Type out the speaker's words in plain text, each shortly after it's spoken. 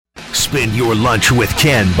Spend your lunch with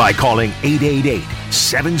Ken by calling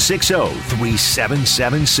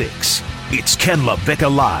 888-760-3776. It's Ken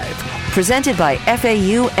LaVicka Live. Presented by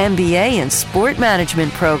FAU MBA and Sport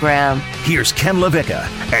Management Program. Here's Ken LaVicka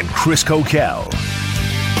and Chris Coquel.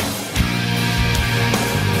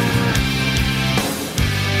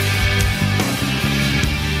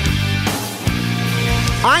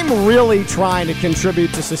 I'm really trying to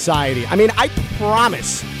contribute to society. I mean, I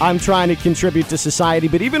promise I'm trying to contribute to society,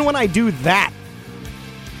 but even when I do that,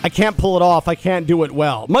 I can't pull it off. I can't do it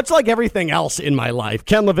well. Much like everything else in my life.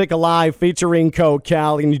 Ken LaVicka Live featuring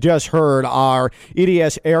Coquel, and you just heard our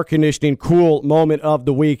EDS air conditioning cool moment of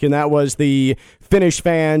the week, and that was the Finnish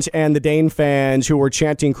fans and the Dane fans who were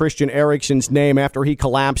chanting Christian Eriksen's name after he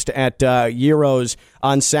collapsed at Euros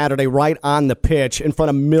on Saturday right on the pitch in front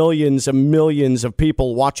of millions and millions of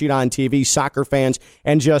people watching on TV, soccer fans,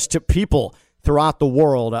 and just people throughout the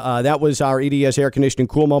world. That was our EDS air conditioning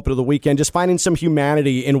cool moment of the weekend, just finding some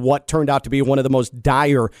humanity in what turned out to be one of the most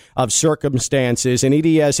dire of circumstances. And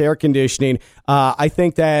EDS air conditioning, I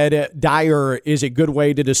think that dire is a good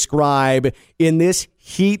way to describe in this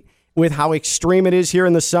heat with how extreme it is here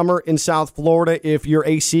in the summer in South Florida. If your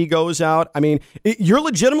AC goes out, I mean, you're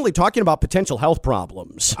legitimately talking about potential health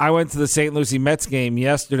problems. I went to the St. Lucie Mets game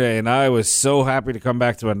yesterday, and I was so happy to come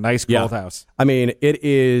back to a nice cold house. I mean, it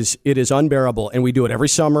is unbearable, and we do it every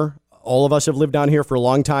summer. All of us have lived down here for a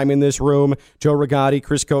long time in this room. Joe Rigotti,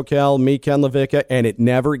 Chris Coquel, me, Ken LaVicka, and it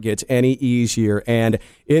never gets any easier. And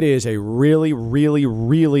it is a really, really,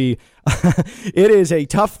 really it is a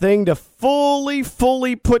tough thing to fully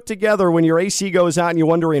put together when your AC goes out and you're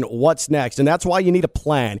wondering what's next. And that's why you need a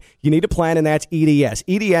plan. You need a plan, and that's EDS.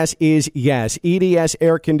 EDS is, yes, EDS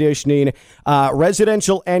air conditioning,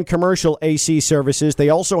 residential and commercial AC services. They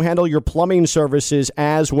also handle your plumbing services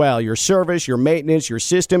as well, your service, your maintenance, your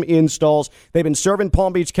system installs. They've been serving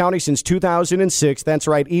Palm Beach County since 2006. That's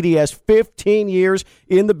right, EDS, 15 years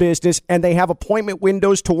in the business, and they have appointment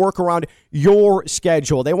windows to work around your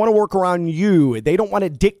schedule. They want to work around you. They don't want to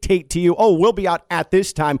dictate to you, oh, we'll be out at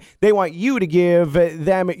this time. They want you to give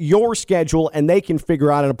them your schedule, and they can figure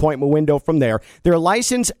out an appointment window from there. They're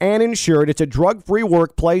licensed and insured. It's a drug-free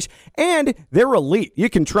workplace, and they're elite. You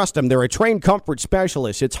can trust them. They're a trained comfort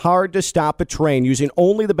specialist. It's hard to stop a train using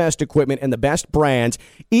only the best equipment and the best brands.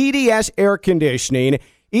 EDS Air Conditioning.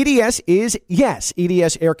 EDS is, yes,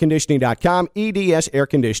 edsairconditioning.com,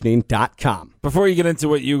 edsairconditioning.com. Before you get into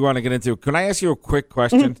what you want to get into, can I ask you a quick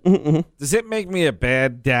question? Does it make me a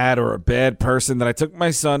bad dad or a bad person that I took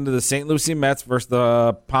my son to the St. Lucie Mets versus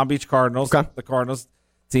the Palm Beach Cardinals, the Cardinals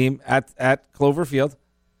team at Clover Field?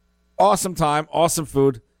 Awesome time, awesome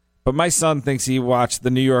food. But my son thinks he watched the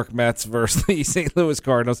New York Mets versus the St. Louis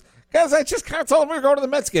Cardinals because I just kind of told him we were going to the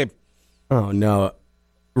Mets game. Oh, no.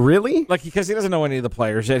 Really? Like, because he doesn't know any of the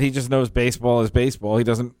players yet. He just knows baseball is baseball. He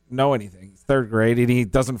doesn't know anything. He's third grade, and he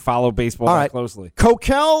doesn't follow baseball that closely.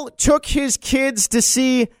 Coquel took his kids to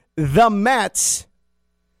see the Mets,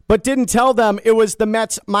 but didn't tell them it was the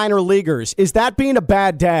Mets minor leaguers. Is that being a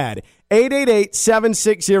bad dad?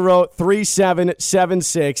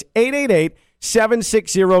 888-760-3776.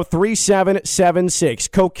 888-760-3776.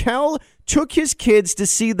 Coquel took his kids to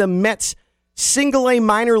see the Mets single-A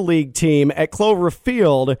minor league team at Clover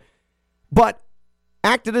Field, but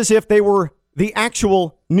acted as if they were the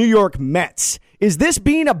actual New York Mets. Is this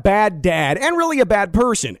being a bad dad and really a bad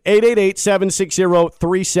person?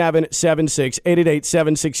 888-760-3776.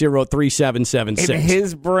 888-760-3776. In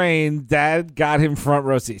his brain, Dad got him front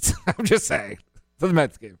row seats. I'm just saying. For the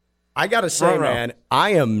Mets game. I got to say, man, I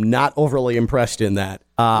am not overly impressed in that.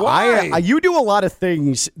 Why? You do a lot of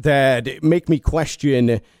things that make me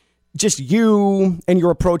question just you and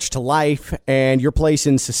your approach to life and your place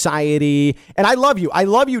in society. And I love you. I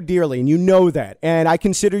love you dearly, and you know that. And I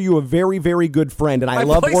consider you a very, very good friend, and I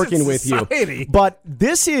love working with you. But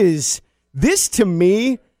this to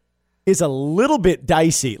me is a little bit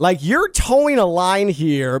dicey. Like, you're towing a line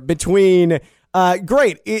here between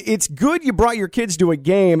great. It's good you brought your kids to a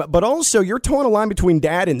game, but also you're towing a line between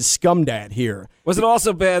dad and scum dad here. Was it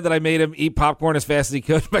also bad that I made him eat popcorn as fast as he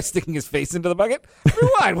could by sticking his face into the bucket?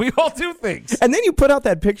 Rewind. We all do things. And then you put out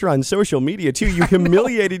that picture on social media, too. You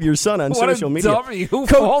humiliated your son on social media. What a dummy. Who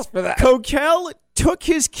falls for that? Coquel took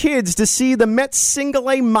his kids to see the Mets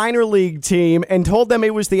single-A minor league team and told them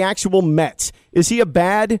it was the actual Mets. Is he a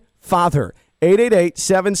bad father?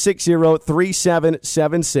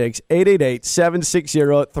 888-760-3776.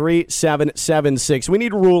 888-760-3776. We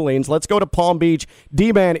need rulings. Let's go to Palm Beach.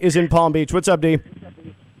 D-Man is in Palm Beach. What's up, D?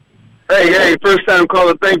 Hey, first time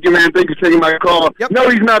caller. Thank you, man. Thank you for taking my call. Yep. No,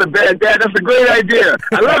 he's not a bad dad. That's a great idea.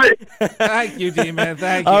 I love it. Thank you, D-Man.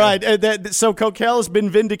 Thank you. All right. So Coquel has been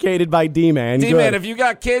vindicated by D-Man. D-Man, if you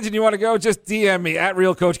got kids and you want to go, just DM me at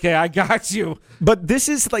Real Coach K. I got you. But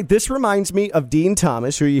this reminds me of Dean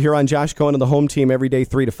Thomas, who you hear on Josh Cohen and the Home Team every day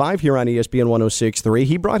 3 to 5 here on ESPN 106.3.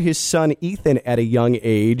 He brought his son Ethan at a young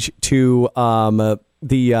age to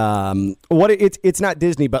it's not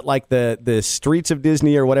Disney, but like the streets of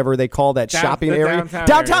Disney or whatever they call that shopping area.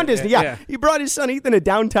 Downtown Disney, yeah. He brought his son Ethan to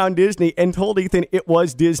downtown Disney and told Ethan it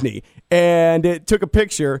was Disney, and it took a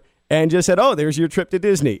picture and just said, "Oh, there's your trip to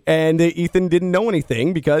Disney." And Ethan didn't know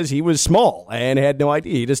anything because he was small and had no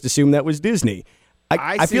idea. He just assumed that was Disney.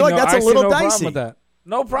 I feel like that's a little dicey. Problem with that.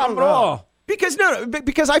 No problem at all. Because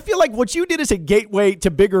I feel like what you did is a gateway to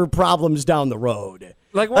bigger problems down the road.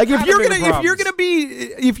 Like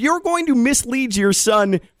if you're going to mislead your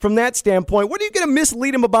son from that standpoint, what are you going to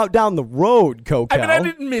mislead him about down the road, Coquel? I mean, I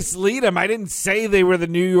didn't mislead him. I didn't say they were the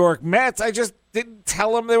New York Mets. I just didn't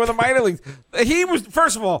tell him they were the minor leagues. He was,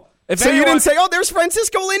 first of all. You didn't say, "Oh, there's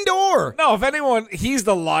Francisco Lindor." No, if anyone, he's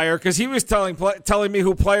the liar because he was telling me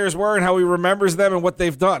who players were and how he remembers them and what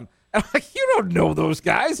they've done. And I'm like, you don't know those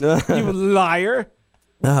guys, you liar.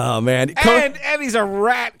 Oh, man. And he's a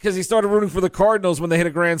rat because he started rooting for the Cardinals when they hit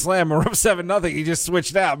a grand slam or up 7-0. He just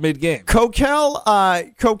switched out mid-game. Coquel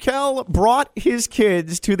brought his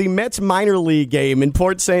kids to the Mets minor league game in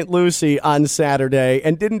Port St. Lucie on Saturday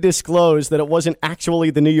and didn't disclose that it wasn't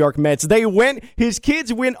actually the New York Mets. His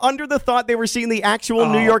kids went under the thought they were seeing the actual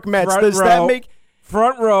New York Mets. Does that make...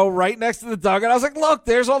 Front row, right next to the dugout. I was like, look,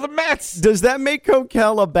 there's all the Mets. Does that make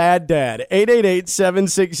Coquel a bad dad?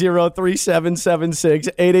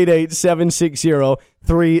 888-760-3776,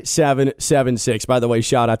 888-760-3776. By the way,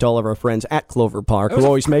 shout out to all of our friends at Clover Park who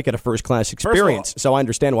always make it a first-class experience. So I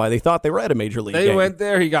understand why they thought they were at a major league game. They went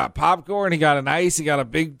there. He got popcorn. He got an ice. He got a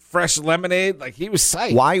big, fresh lemonade. Like, he was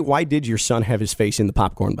psyched. Why did your son have his face in the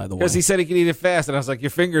popcorn, by the way? Because he said he could eat it fast. And I was like,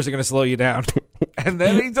 your fingers are going to slow you down. And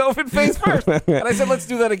then he dove in face first. And I said, let's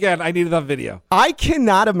do that again. I needed that video. I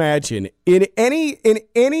cannot imagine in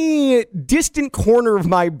any distant corner of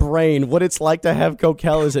my brain what it's like to have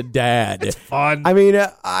Coquel as a dad. It's fun. I mean,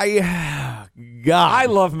 God. I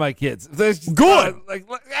love my kids. Good.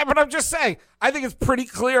 But I'm just saying, I think it's pretty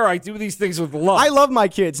clear I do these things with love. I love my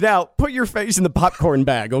kids. Now, put your face in the popcorn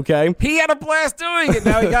bag, okay? He had a blast doing it.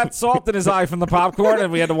 Now he got salt in his eye from the popcorn,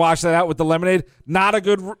 and we had to wash that out with the lemonade. Not a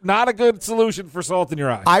good solution for salt in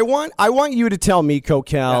your eye. I want you to tell me,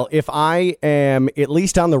 Coquel, if I am at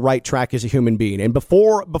least on the right track as a human being. And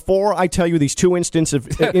before I tell you these two instances,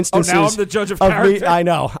 now I'm the judge of character. I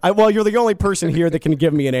know. Well, you're the only person here that can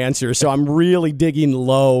give me an answer, so I'm really digging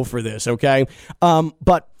low for this, okay?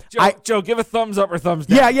 But Joe, give a thumbs up or thumbs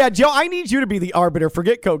down. Yeah, Joe, I need you to be the arbiter.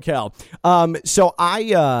 Forget Coquel. So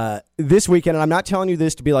I, this weekend, and I'm not telling you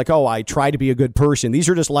this to be like, oh, I try to be a good person. These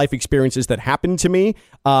are just life experiences that happened to me,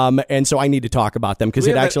 and so I need to talk about them because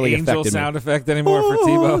it actually affected me. Angel sound effect anymore for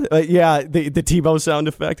Tebow? Yeah, the Tebow sound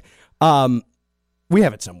effect. We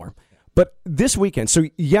have it somewhere. But this weekend, so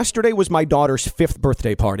yesterday was my daughter's 5th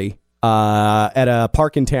birthday party. At a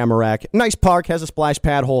park in Tamarack. Nice park, has a splash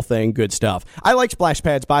pad, whole thing, good stuff. I like splash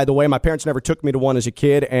pads, by the way. My parents never took me to one as a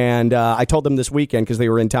kid, and I told them this weekend because they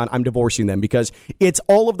were in town, I'm divorcing them because it's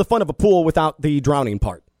all of the fun of a pool without the drowning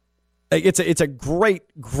part. It's a great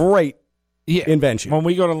invention. When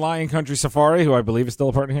we go to Lion Country Safari, who I believe is still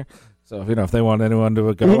a partner here, so if they want anyone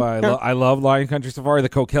to go, I love Lion Country Safari. The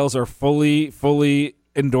Coquels are fully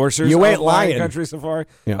endorsers of Lion Country Safari.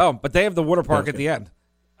 Yeah. Oh, but they have the water park at the end.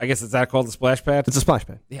 I guess is that called the splash pad? It's a splash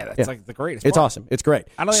pad. Yeah, that's like the greatest. It's part. Awesome. It's great.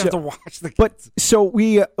 I don't have to watch the kids. But so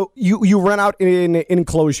we, you rent out in an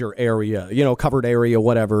enclosure area, covered area,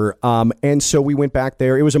 whatever. And so we went back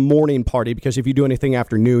there. It was a morning party because if you do anything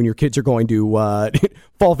after noon, your kids are going to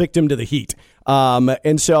fall victim to the heat.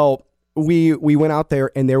 And so we went out there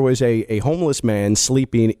and there was a homeless man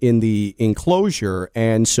sleeping in the enclosure.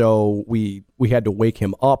 And so we had to wake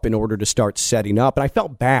him up in order to start setting up. And I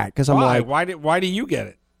felt bad because I'm like, why do you get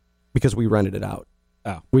it? Because we rented it out.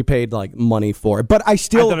 Oh. We paid money for it. But I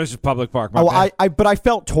still... I thought it was just public park. But I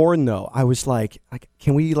felt torn though. I was like,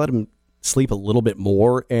 can we let him sleep a little bit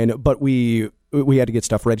more? But we had to get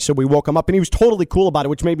stuff ready. So we woke him up and he was totally cool about it,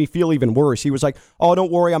 which made me feel even worse. He was like, oh, don't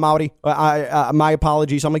worry, I'm outie. My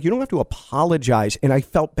apologies. I'm like, you don't have to apologize. And I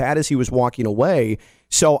felt bad as he was walking away.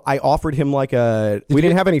 So I offered him we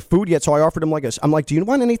didn't have any food yet, so I offered him I'm like, do you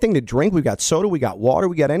want anything to drink? We got soda, we got water,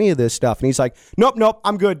 we got any of this stuff. And he's like, nope,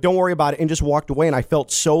 I'm good, don't worry about it, and just walked away. And I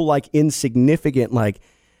felt so insignificant,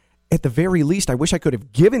 at the very least, I wish I could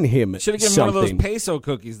have given him Should have given something. one of those peso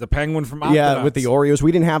cookies, the penguin from Octonauts. Yeah, with the Oreos.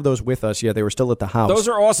 We didn't have those with us yet. They were still at the house. Those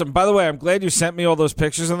are awesome. By the way, I'm glad you sent me all those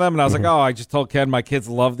pictures of them, and I was like, oh, I just told Ken my kids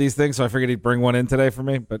love these things, so I figured he'd bring one in today for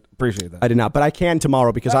me, but appreciate that. I did not, but I can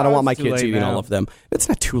tomorrow because I don't want my it's too kids late eating now. all of them. It's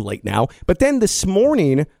not too late now. But then this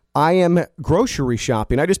morning, I am grocery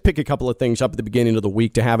shopping. I just pick a couple of things up at the beginning of the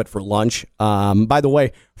week to have it for lunch. By the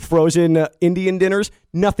way, frozen Indian dinners,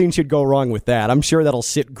 nothing should go wrong with that. I'm sure that'll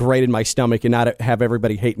sit great in my stomach and not have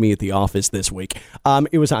everybody hate me at the office this week.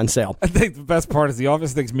 It was on sale. I think the best part is the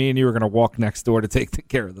office thinks me and you are going to walk next door to take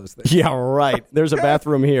care of those things. Yeah, right. There's a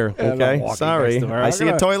bathroom here. I'm Okay, walking sorry. next door. I see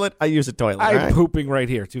a toilet. I use a toilet. I'm all right? pooping right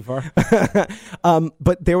here. Too far?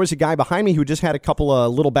 But there was a guy behind me who just had a couple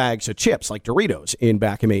of little bags of chips, like Doritos, in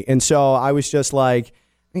back of me. And so I was just like,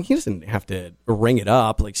 he doesn't have to ring it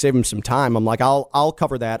up, like save him some time. I'm like, I'll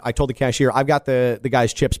cover that. I told the cashier, I've got the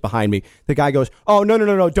guy's chips behind me. The guy goes, oh,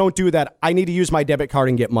 no, don't do that. I need to use my debit card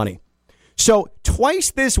and get money. So twice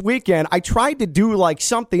this weekend, I tried to do like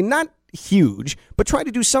something, not huge, but try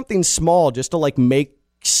to do something small just to like make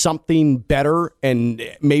something better and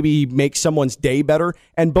maybe make someone's day better.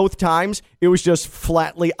 And both times it was just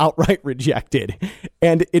flatly outright rejected.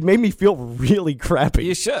 And it made me feel really crappy.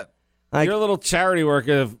 You should. Your little charity work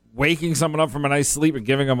of waking someone up from a nice sleep and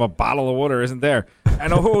giving them a bottle of water isn't there. I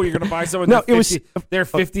know you're going to buy someone their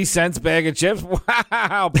 50 cents bag of chips.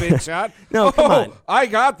 Wow, big shot. No, come on. I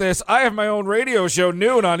got this. I have my own radio show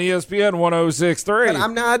noon on ESPN 106.3. But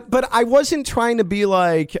I'm not, but I wasn't trying to be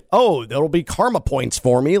like, oh, there'll be karma points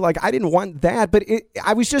for me. Like, I didn't want that, but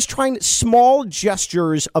I was just trying small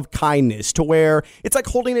gestures of kindness to where it's like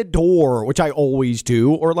holding a door, which I always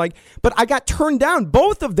do, or like, but I got turned down,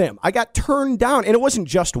 both of them. I got turned down, and it wasn't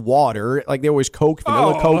just water. Like, there was Coke,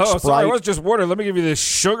 vanilla Coke, Sprite. Sorry, it was just water. Let me give you this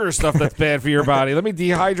sugar stuff that's bad for your body. Let me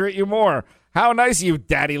dehydrate you more. How nice of you,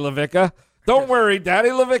 Daddy LaVicka. Don't worry, Daddy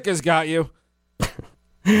LaVicka's got you.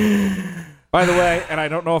 By the way, and I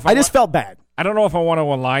don't know if I just felt bad. I don't know if I want to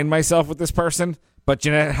align myself with this person, but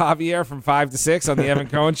Jeanette Javier from 5 to 6 on the Evan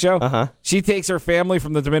Cohen Show, she takes her family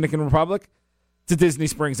from the Dominican Republic to Disney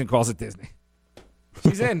Springs and calls it Disney.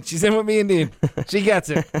 She's in. She's in with me and Dean. She gets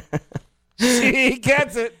it. She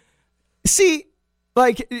gets it. See,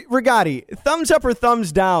 like, Rigatti, thumbs up or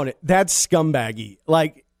thumbs down, that's scumbaggy.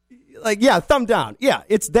 Like, yeah, thumb down. Yeah,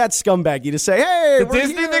 it's that scumbaggy to say, hey, The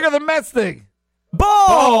Disney thing or the Mets thing?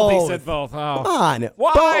 both. He said both. Oh. Come on.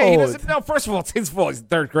 Why? Both. He doesn't know. First of all, it's his fault. He's in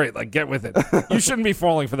third grade. Like, get with it. You shouldn't be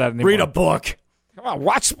falling for that anymore. Read a book. Come on,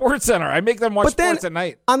 watch SportsCenter. I make them watch But then, sports at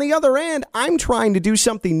night. on the other end, I'm trying to do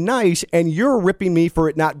something nice, and you're ripping me for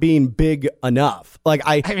it not being big enough. Like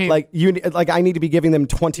I need to be giving them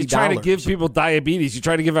 $20. You're trying to give people diabetes. You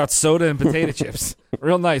try to give out soda and potato chips.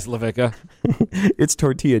 Real nice, LaVicka. It's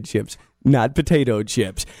tortilla chips, not potato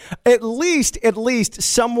chips. At least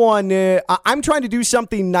someone. I'm trying to do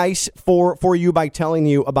something nice for you by telling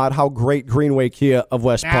you about how great Greenway Kia of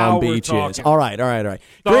West Now Palm we're Beach is. talking. All right.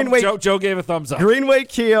 Greenway. Joe gave a thumbs up. Greenway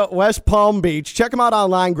Kia, West Palm Beach. Check them out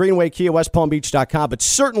online, greenwaykiawestpalmbeach.com, but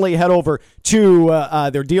certainly head over to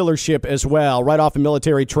their dealership as well, right off of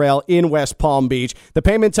Military Trail in West Palm Beach. The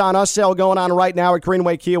Payments on Us sale going on right now at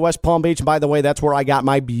Greenway Kia, West Palm Beach. And by the way, that's where I got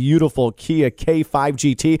my beautiful Kia K5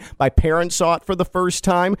 GT. My parents saw it for the first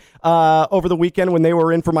time over the weekend when they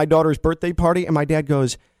were in for my daughter's birthday party, and my dad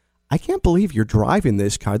goes, I can't believe you're driving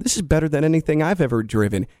this car. This is better than anything I've ever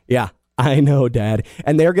driven. Yeah. I know, Dad.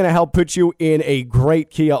 And they're going to help put you in a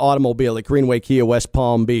great Kia automobile at Greenway Kia, West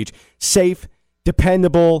Palm Beach. Safe,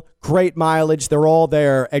 dependable, great mileage. They're all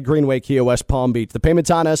there at Greenway Kia, West Palm Beach. The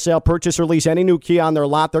Payments on Us sale, purchase or lease any new Kia on their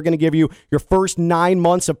lot. They're going to give you your first 9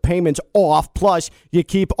 months of payments off. Plus, you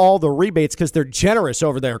keep all the rebates because they're generous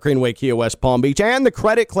over there at Greenway Kia, West Palm Beach. And the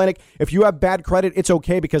Credit Clinic. If you have bad credit, it's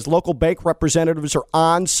okay because local bank representatives are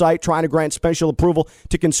on site trying to grant special approval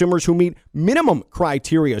to consumers who meet minimum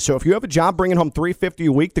criteria. So if you have a job bringing home $350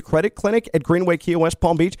 a week, the Credit Clinic at Greenway Kia, West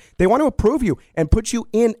Palm Beach, they want to approve you and put you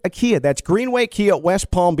in a Kia. That's Greenway Kia,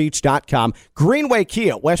 West Palm Beach. Greenway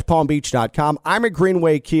Kia, westpalmbeach.com. I'm a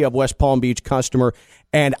Greenway Kia of West Palm Beach customer,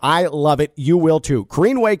 and I love it. You will too.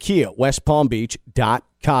 Greenway Kia,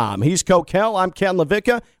 westpalmbeach.com. He's Coquel. I'm Ken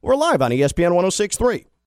LaVicka. We're live on ESPN 106.3.